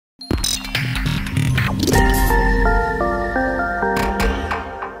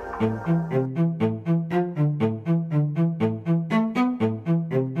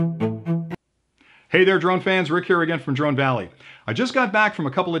Hey there, drone fans. Rick here again from Drone Valley. I just got back from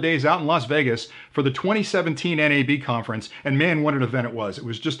a couple of days out in Las Vegas for the 2017 NAB conference, and man, what an event it was. It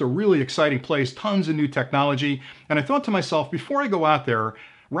was just a really exciting place, tons of new technology, and I thought to myself, before I go out there,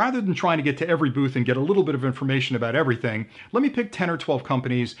 rather than trying to get to every booth and get a little bit of information about everything, let me pick 10 or 12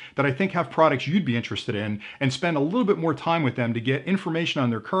 companies that I think have products you'd be interested in and spend a little bit more time with them to get information on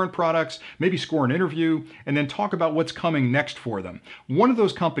their current products, maybe score an interview, and then talk about what's coming next for them. One of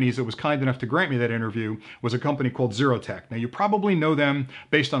those companies that was kind enough to grant me that interview was a company called ZeroTech. Now, you probably know them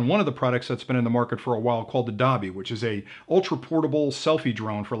based on one of the products that's been in the market for a while called Adavi, which is a ultra portable selfie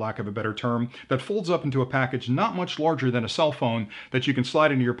drone, for lack of a better term, that folds up into a package not much larger than a cell phone that you can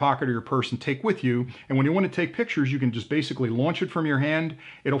slide into your pocket or your purse and take with you. And when you want to take pictures, you can just basically launch it from your hand.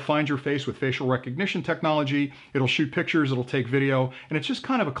 It'll find your face with facial recognition technology. It'll shoot pictures, it'll take video, and it's just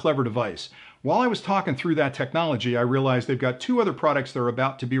kind of a clever device. While I was talking through that technology, I realized they've got two other products that are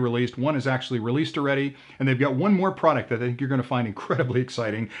about to be released. One is actually released already, and they've got one more product that I think you're going to find incredibly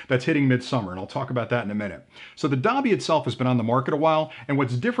exciting that's hitting midsummer, and I'll talk about that in a minute. So the Adavi itself has been on the market a while, and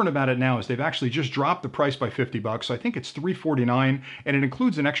what's different about it now is they've actually just dropped the price by 50 bucks. So I think it's $349, and it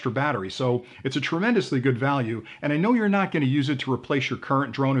includes an extra battery. So it's a tremendously good value, and I know you're not going to use it to replace your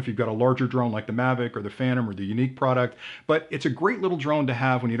current drone if you've got a larger drone like the Mavic or the Phantom or the Unique product, but it's a great little drone to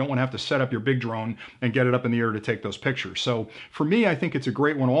have when you don't want to have to set up your big drone and get it up in the air to take those pictures. So for me, I think it's a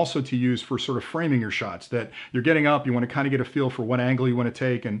great one also to use for sort of framing your shots, that you're getting up, you want to kind of get a feel for what angle you want to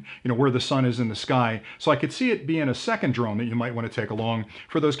take and where the sun is in the sky. So I could see it being a second drone that you might want to take along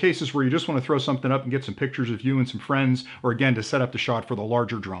for those cases where you just want to throw something up and get some pictures of you and some friends, or again, to set up the shot for the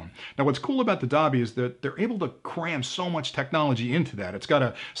larger drone. Now, what's cool about the Adavi is that they're able to cram so much technology into that. It's got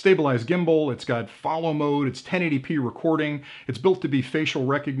a stabilized gimbal, it's got follow mode, it's 1080p recording, it's built to be facial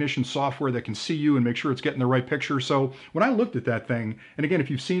recognition software that can see you and make sure it's getting the right picture. So when I looked at that thing, and again, if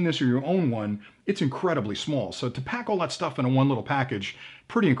you've seen this or you own one, it's incredibly small. So to pack all that stuff into one little package,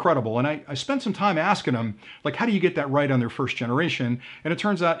 pretty incredible. And I spent some time asking them, like, how do you get that right on their first generation? And it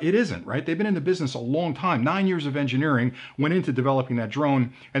turns out it isn't, right? They've been in the business a long time. 9 years of engineering went into developing that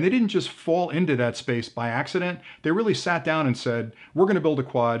drone, and they didn't just fall into that space by accident. They really sat down and said, we're going to build a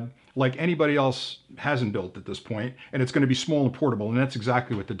quad like anybody else hasn't built at this point, and it's going to be small and portable, and that's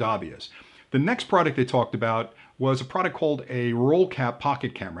exactly what the Adavi is. The next product they talked about was a product called a roll cap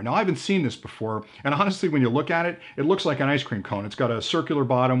pocket camera. Now, I haven't seen this before, and honestly, when you look at it, it looks like an ice cream cone. It's got a circular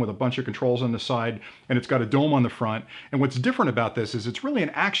bottom with a bunch of controls on the side, and it's got a dome on the front. And what's different about this is it's really an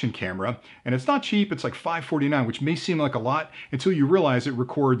action camera, and it's not cheap. It's like $549, which may seem like a lot until you realize it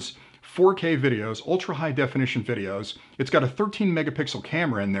records 4K videos, ultra high definition videos. It's got a 13 megapixel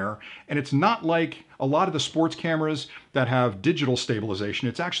camera in there, and it's not like a lot of the sports cameras that have digital stabilization.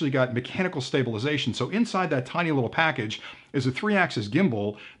 It's actually got mechanical stabilization. So inside that tiny little package is a 3-axis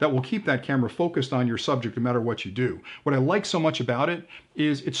gimbal that will keep that camera focused on your subject no matter what you do. What I like so much about it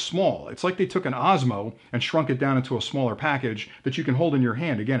is it's small. It's like they took an Osmo and shrunk it down into a smaller package that you can hold in your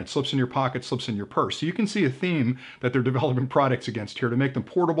hand. Again, it slips in your pocket, slips in your purse. So you can see a theme that they're developing products against here to make them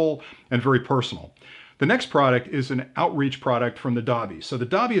portable and very personal. The next product is an outreach product from the Adavi. So the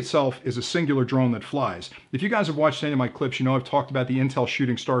Adavi itself is a singular drone that flies. If you guys have watched any of my clips, you know I've talked about the Intel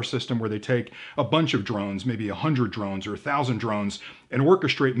Shooting Star system, where they take a bunch of drones, maybe 100 drones or 1,000 drones, and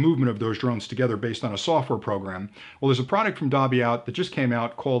orchestrate movement of those drones together based on a software program. Well, there's a product from Adavi out that just came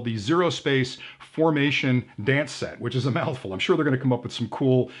out called the Zero Space Formation Dance Set, which is a mouthful. I'm sure they're going to come up with some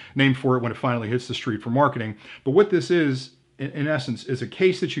cool name for it when it finally hits the street for marketing. But what this is, in essence, is a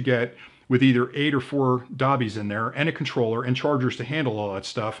case that you get with either 8 or 4 Adavis in there and a controller and chargers to handle all that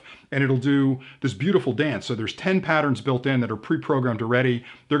stuff, and it'll do this beautiful dance. So there's 10 patterns built in that are pre-programmed already.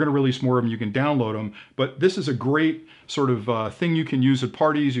 They're going to release more of them. You can download them, but this is a great sort of thing you can use at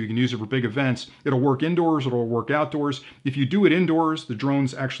parties. You can use it for big events. It'll work indoors. It'll work outdoors. If you do it indoors, the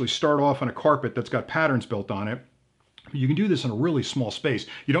drones actually start off on a carpet that's got patterns built on it. You can do this in a really small space.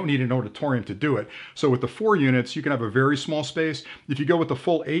 You don't need an auditorium to do it. So with the 4 units, you can have a very small space. If you go with the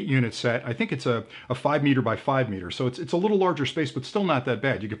full 8 unit set, I think it's a 5 meter by 5 meter. So it's a little larger space, but still not that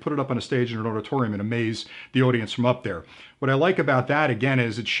bad. You could put it up on a stage in an auditorium and amaze the audience from up there. What I like about that, again,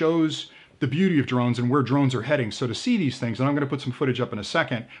 is it shows the beauty of drones and where drones are heading. So to see these things, and I'm going to put some footage up in a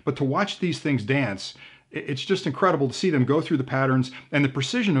second, but to watch these things dance, it's just incredible to see them go through the patterns and the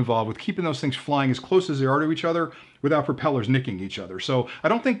precision involved with keeping those things flying as close as they are to each other without propellers nicking each other. So I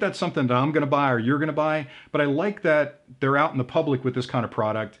don't think that's something that I'm going to buy or you're going to buy, but I like that they're out in the public with this kind of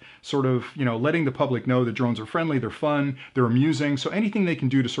product, sort of, letting the public know that drones are friendly, they're fun, they're amusing. So anything they can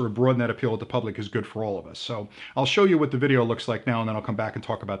do to sort of broaden that appeal with the public is good for all of us. So I'll show you what the video looks like now, and then I'll come back and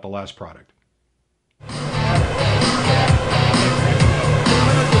talk about the last product.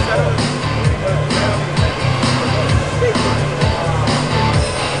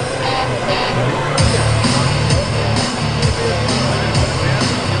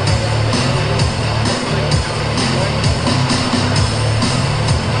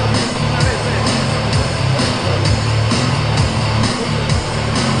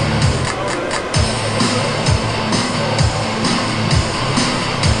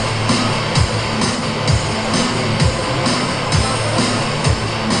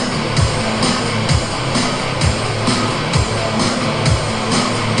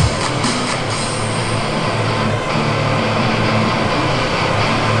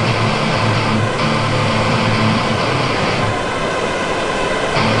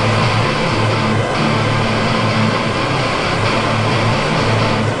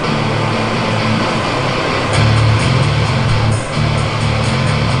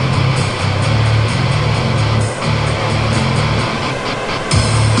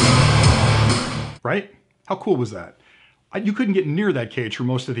 cool was that? You couldn't get near that cage for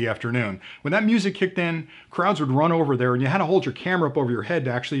most of the afternoon. When that music kicked in, crowds would run over there and you had to hold your camera up over your head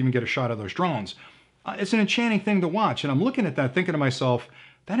to actually even get a shot of those drones. It's an enchanting thing to watch. And I'm looking at that thinking to myself,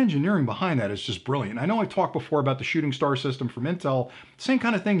 that engineering behind that is just brilliant. I know I talked before about the shooting star system from Intel. Same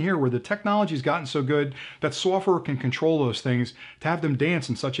kind of thing here where the technology's gotten so good that software can control those things to have them dance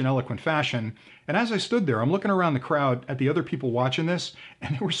in such an eloquent fashion. And as I stood there, I'm looking around the crowd at the other people watching this,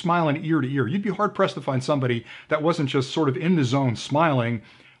 and they were smiling ear to ear. You'd be hard pressed to find somebody that wasn't just sort of in the zone smiling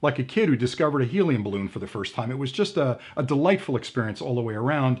like a kid who discovered a helium balloon for the first time. It was just a delightful experience all the way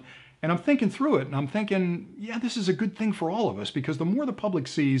around. And I'm thinking through it and I'm thinking, yeah, this is a good thing for all of us because the more the public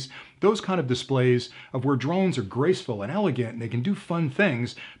sees those kind of displays of where drones are graceful and elegant and they can do fun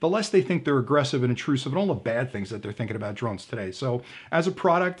things, the less they think they're aggressive and intrusive and all the bad things that they're thinking about drones today. So as a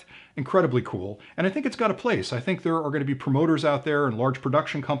product, incredibly cool. And I think it's got a place. I think there are going to be promoters out there and large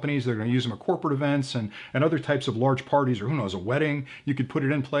production companies that are going to use them at corporate events and other types of large parties or who knows, a wedding, you could put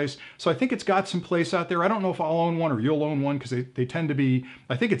it in place. So I think it's got some place out there. I don't know if I'll own one or you'll own one because they tend to be,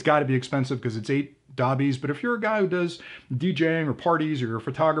 I think it's got to be expensive because it's 8 Dobbies, but if you're a guy who does DJing or parties or you're a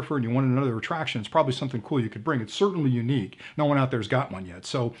photographer and you want another attraction, it's probably something cool you could bring. It's certainly unique. No one out there's got one yet.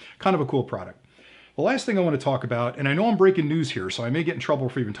 So kind of a cool product. The last thing I want to talk about, and I know I'm breaking news here, so I may get in trouble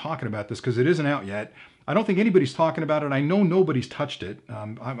for even talking about this because it isn't out yet. I don't think anybody's talking about it. I know nobody's touched it.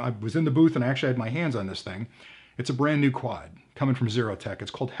 I was in the booth and I actually had my hands on this thing. It's a brand new quad coming from ZeroTech.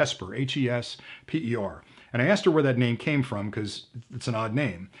 It's called Hesper, H-E-S-P-E-R. And I asked her where that name came from because it's an odd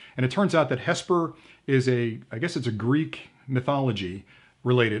name. And it turns out that Hesper is I guess it's a Greek mythology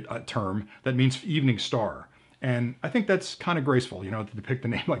related term that means evening star. And I think that's kind of graceful, to depict the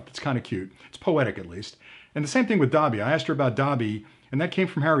name like that's kind of cute. It's poetic at least. And the same thing with Dobby. I asked her about Dobby and that came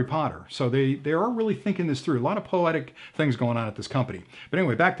from Harry Potter. So they are really thinking this through. A lot of poetic things going on at this company. But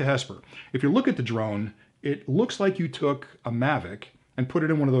anyway, back to Hesper. If you look at the drone, it looks like you took a Mavic and put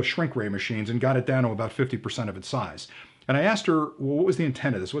it in one of those shrink ray machines and got it down to about 50% of its size. And I asked her, well, what was the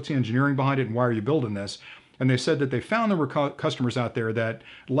intent of this? What's the engineering behind it and why are you building this? And they said that they found there were customers out there that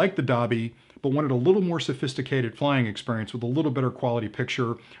liked the Dobby, but wanted a little more sophisticated flying experience with a little better quality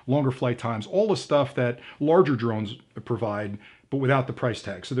picture, longer flight times, all the stuff that larger drones provide, but without the price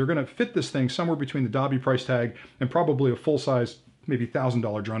tag. So they're going to fit this thing somewhere between the Dobby price tag and probably a full-size, maybe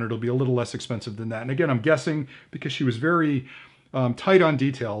 $1,000 drone. It'll be a little less expensive than that. And again, I'm guessing because she was very tight on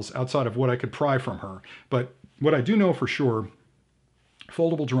details outside of what I could pry from her. But what I do know for sure,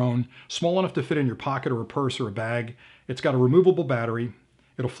 foldable drone, small enough to fit in your pocket or a purse or a bag. It's got a removable battery.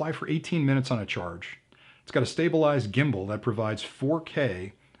 It'll fly for 18 minutes on a charge. It's got a stabilized gimbal that provides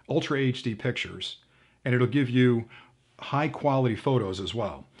 4K Ultra HD pictures, and it'll give you high quality photos as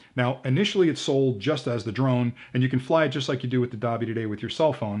well. Now, initially it's sold just as the drone, and you can fly it just like you do with the Dobby today with your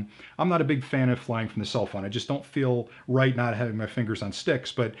cell phone. I'm not a big fan of flying from the cell phone. I just don't feel right not having my fingers on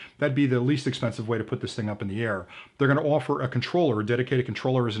sticks, but that'd be the least expensive way to put this thing up in the air. They're going to offer a controller, a dedicated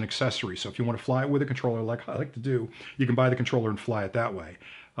controller as an accessory. So if you want to fly it with a controller like I like to do, you can buy the controller and fly it that way.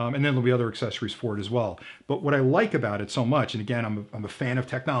 And then there'll be other accessories for it as well. But what I like about it so much, and again, I'm a fan of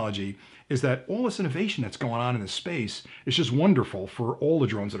technology, is that all this innovation that's going on in this space is just wonderful for all the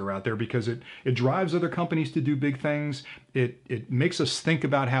drones that are out there because it drives other companies to do big things. It makes us think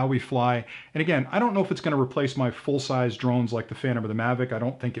about how we fly. And again, I don't know if it's going to replace my full-size drones like the Phantom or the Mavic. I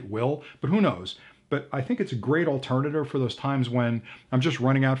don't think it will, but who knows? But I think it's a great alternative for those times when I'm just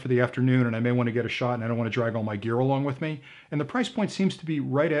running out for the afternoon and I may want to get a shot and I don't want to drag all my gear along with me. And the price point seems to be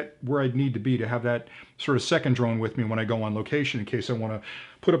right at where I'd need to be to have that sort of second drone with me when I go on location in case I want to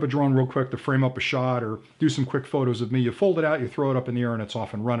put up a drone real quick to frame up a shot or do some quick photos of me. You fold it out, you throw it up in the air and it's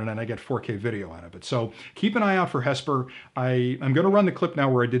off and running and I get 4K video out of it. So keep an eye out for Hesper. I'm going to run the clip now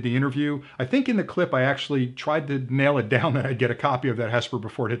where I did the interview. I think in the clip I actually tried to nail it down that I'd get a copy of that Hesper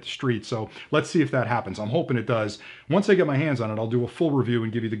before it hit the street. So let's see if that happens. I'm hoping it does. Once I get my hands on it, I'll do a full review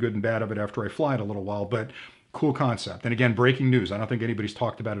and give you the good and bad of it after I fly it a little while. But cool concept. And again, breaking news. I don't think anybody's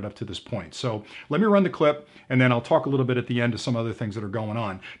talked about it up to this point. So let me run the clip and then I'll talk a little bit at the end of some other things that are going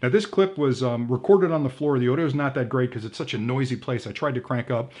on. Now this clip was recorded on the floor. The audio is not that great because it's such a noisy place. I tried to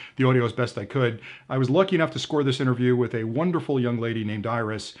crank up the audio as best I could. I was lucky enough to score this interview with a wonderful young lady named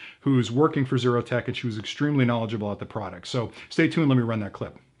Iris who's working for ZeroTech and she was extremely knowledgeable about the product. So stay tuned. Let me run that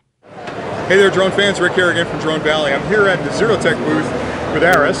clip. Hey there drone fans, Rick here again from Drone Valley. I'm here at the ZeroTech booth with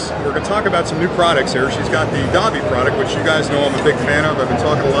Iris. We're going to talk about some new products here. She's got the Dobby product, which you guys know I'm a big fan of. I've been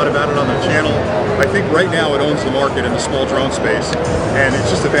talking a lot about it on the channel. I think right now it owns the market in the small drone space, and it's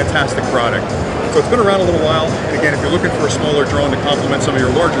just a fantastic product. So it's been around a little while, and again, if you're looking for a smaller drone to complement some of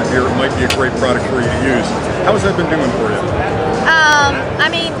your larger gear, it might be a great product for you to use. How has that been doing for you? I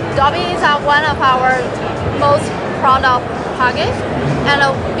mean, Dobby is one of our most proud of package, and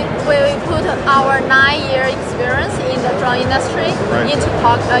we put our 9-year experience in the drone industry into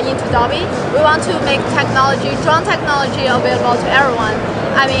Adavi. We want to make drone technology available to everyone.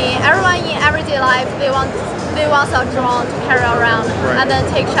 I mean, everyone in everyday life, they want a drone to carry around and then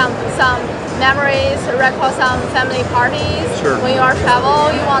take some memories, record some family parties. When you are travel,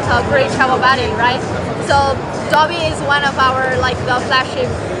 you want a great travel buddy, right? So Adavi is one of our the flagship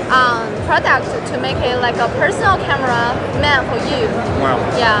product to make it like a personal camera meant for you. Wow.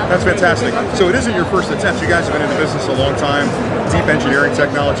 Yeah. That's fantastic. So it isn't your first attempt. You guys have been in the business a long time. Deep engineering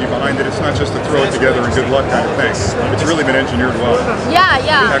technology behind it. It's not just to throw it together and good luck kind of thing. It's really been engineered well. Yeah,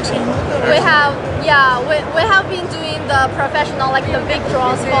 yeah. Excellent. We have been doing the professional the big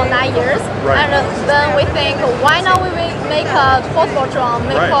drones for 9 years, and then we think why not we make a foldable drone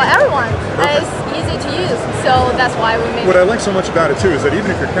made for everyone. That is easy to use, so that's why we make. What I like so much about it too is that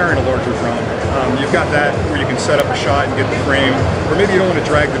even if you're carrying a larger drone, you've got that where you can set up a shot and get the frame, or maybe you don't want to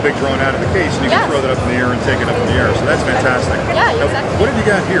drag the big drone out of the case and you can throw that up in the air and take it up in the air. So that's fantastic. Yeah, exactly. What have you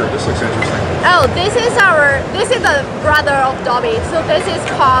got here? This looks interesting. Oh, this is the brother of Adavi. So this is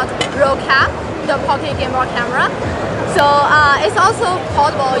called ZeroTech, the pocket gimbal camera. So it's also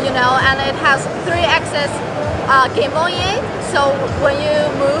portable, and it has 3-axis gimbal in it. So when you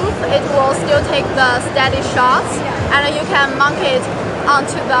move, it will still take the steady shots, and you can mount it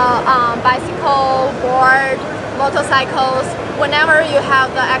onto the bicycle, board, motorcycles, whenever you have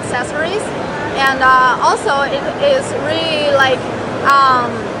the accessories. And also it is really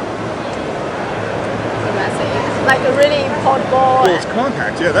really portable. Well, it's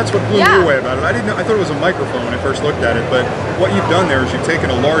compact. Yeah, that's what blew me away about it. I didn't know. I thought it was a microphone when I first looked at it, but what you've done there is you've taken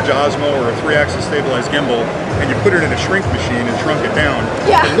a large Osmo or a 3-axis stabilized gimbal and you put it in a shrink machine and shrunk it down.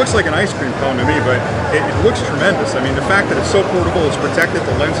 Yeah. It looks like an ice cream cone to me, but it looks tremendous. I mean, the fact that it's so portable, it's protected,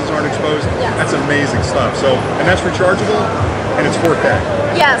 the lenses aren't exposed. That's amazing stuff. So, and that's rechargeable, and it's 4K.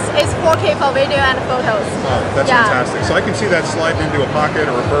 Yes, it's 4K for video and photos. Wow, that's fantastic. So I can see that sliding into a pocket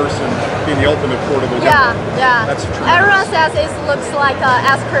or a purse and being the ultimate portable gimbal. Yeah. That's tremendous. Everyone says it looks like an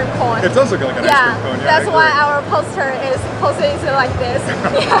ice cream cone. It does look like an ice cream cone. Yeah, that's why our poster is posted like this.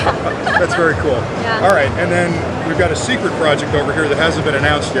 That's very cool. Yeah. All right, and then we've got a secret project over here that hasn't been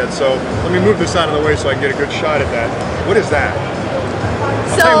announced yet. So let me move this out of the way so I can get a good shot at that. What is that?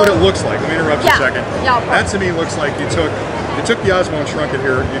 I'll tell you what it looks like. Let me interrupt you a second. That to me looks like you took the Osmo and shrunk it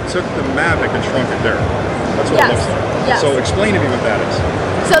here. You took the Mavic and shrunk it there. That's what it looks like. So explain to me what that is.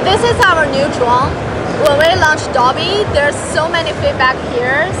 So this is our new drone. When we launched Adavi, there's so many feedback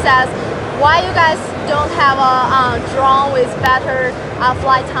here says why you guys don't have a drone with better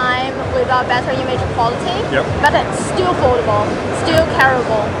flight time, with a better image quality, but it's still foldable, still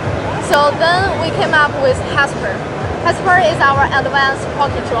carryable. So then we came up with Hesper. Hesper is our advanced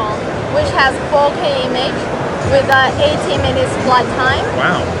pocket drone, which has 4K image with 18 minutes flight time.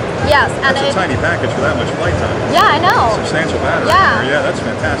 Wow. Yes, and it's a tiny package for that much flight time. Yeah, I know. Substantial battery. Yeah, that's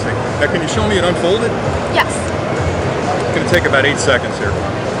fantastic. Now, can you show me it unfolded? Yes. It's going to take about 8 seconds here.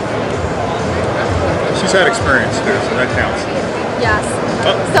 She's had experience too, so that counts. Yes.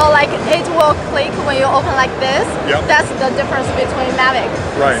 So it will click when you open like this. That's the difference between Mavic.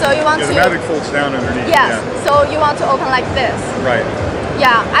 Right. So you want the Mavic folds down underneath. Yes. So you want to open like this. Right.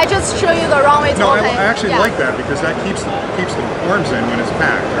 Yeah, I just show you the wrong way to open. I actually like that because that keeps the arms in when it's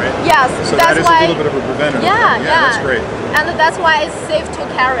packed, right? Yes, so that's that is why, a little bit of a preventative. Yeah, that's great. And that's why it's safe to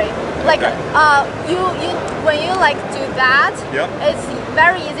carry. When you do that, it's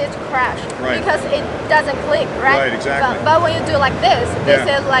very easy to crash because it doesn't click, right? Right, exactly. But when you do like this is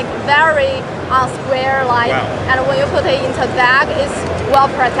very square and when you put it into bag, it's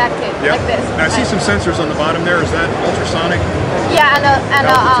well protected like this. Now I see some sensors on the bottom there. Is that ultrasonic? Yeah, and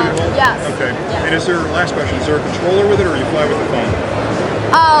altitude hold? yes. Okay. And is there, last question, is there a controller with it or you fly with the phone?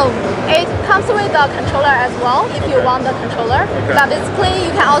 It comes with the controller as well if you want the controller. But basically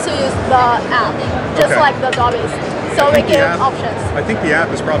you can also use the app, just like the Adavi's. So we give options. I think the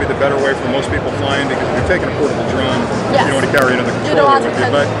app is probably the better way for most people flying because if you're taking a portable drone, you don't want to carry another controller with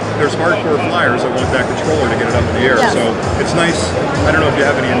you. But there's hardcore flyers that want that controller to get it up in the air. So it's nice. I don't know if you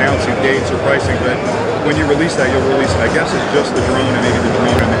have any announcing dates or pricing, but when you release that, you'll release it. I guess it's just the drone and maybe the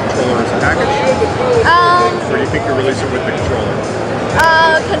drone and the controller as a package? Or do you think you'll release it with the controller?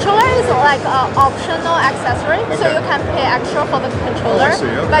 Controller is like an optional accessory, so you can pay extra for the controller.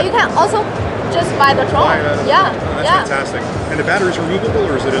 But you can also just buy the drone. That's fantastic. And the battery is removable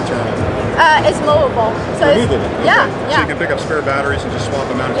or is it internal? It's movable. So removable. So you can pick up spare batteries and just swap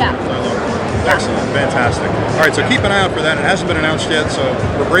them out if you want to fly along. Yeah. Excellent, fantastic. All right, so keep an eye out for that. It hasn't been announced yet, so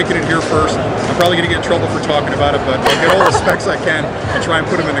we're breaking it here first. I'm probably going to get in trouble for talking about it, but I'll get all the specs I can and try and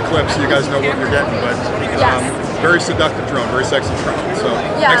put them in the clip so you guys know what you're getting. But very seductive drone, very sexy drone. So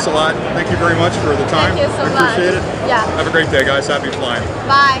thanks a lot. Thank you very much for the time. Thank you so much. Appreciate it. Yeah. Have a great day, guys. Happy flying.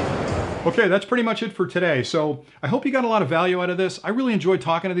 Bye. Okay, that's pretty much it for today. So I hope you got a lot of value out of this. I really enjoyed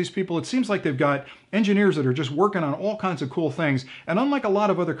talking to these people. It seems like they've got engineers that are just working on all kinds of cool things. And unlike a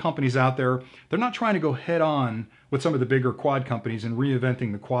lot of other companies out there, they're not trying to go head on with some of the bigger quad companies and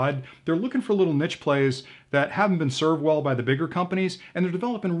reinventing the quad. They're looking for little niche plays that haven't been served well by the bigger companies, and they're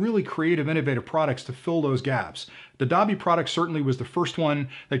developing really creative, innovative products to fill those gaps. The Adavi product certainly was the first one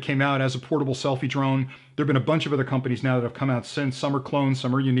that came out as a portable selfie drone. There have been a bunch of other companies now that have come out since. Some are clones,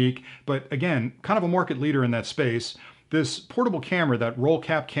 some are unique, but again, kind of a market leader in that space. This portable camera, that roll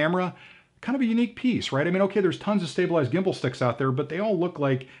cap camera, kind of a unique piece, right? I mean, okay, there's tons of stabilized gimbal sticks out there, but they all look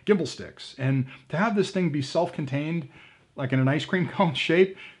like gimbal sticks. And to have this thing be self-contained, like in an ice cream cone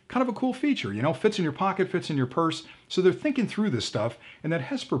shape, kind of a cool feature, you know, fits in your pocket, fits in your purse. So they're thinking through this stuff, and that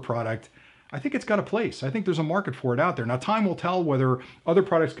Hesper product, I think it's got a place. I think there's a market for it out there. Now, time will tell whether other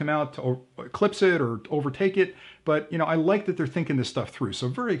products come out to eclipse it or overtake it, but you know, I like that they're thinking this stuff through. So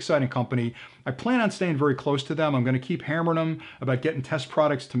very exciting company. I plan on staying very close to them. I'm going to keep hammering them about getting test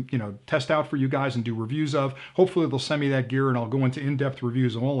products to, you know, test out for you guys and do reviews of. Hopefully they'll send me that gear and I'll go into in-depth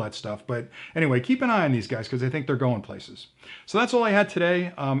reviews and all that stuff. But anyway, keep an eye on these guys because I think they're going places. So that's all I had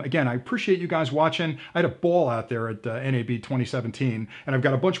today. Again, I appreciate you guys watching. I had a ball out there at NAB 2017, and I've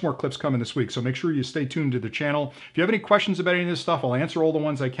got a bunch more clips coming this week. So make sure you stay tuned to the channel. If you have any questions about any of this stuff, I'll answer all the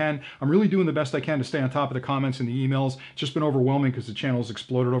ones I can. I'm really doing the best I can to stay on top of the comments and the emails. It's just been overwhelming because the channel's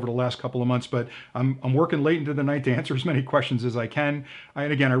exploded over the last couple of months, but I'm working late into the night to answer as many questions as I can.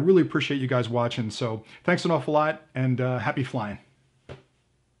 And again, I really appreciate you guys watching. So thanks an awful lot, and happy flying.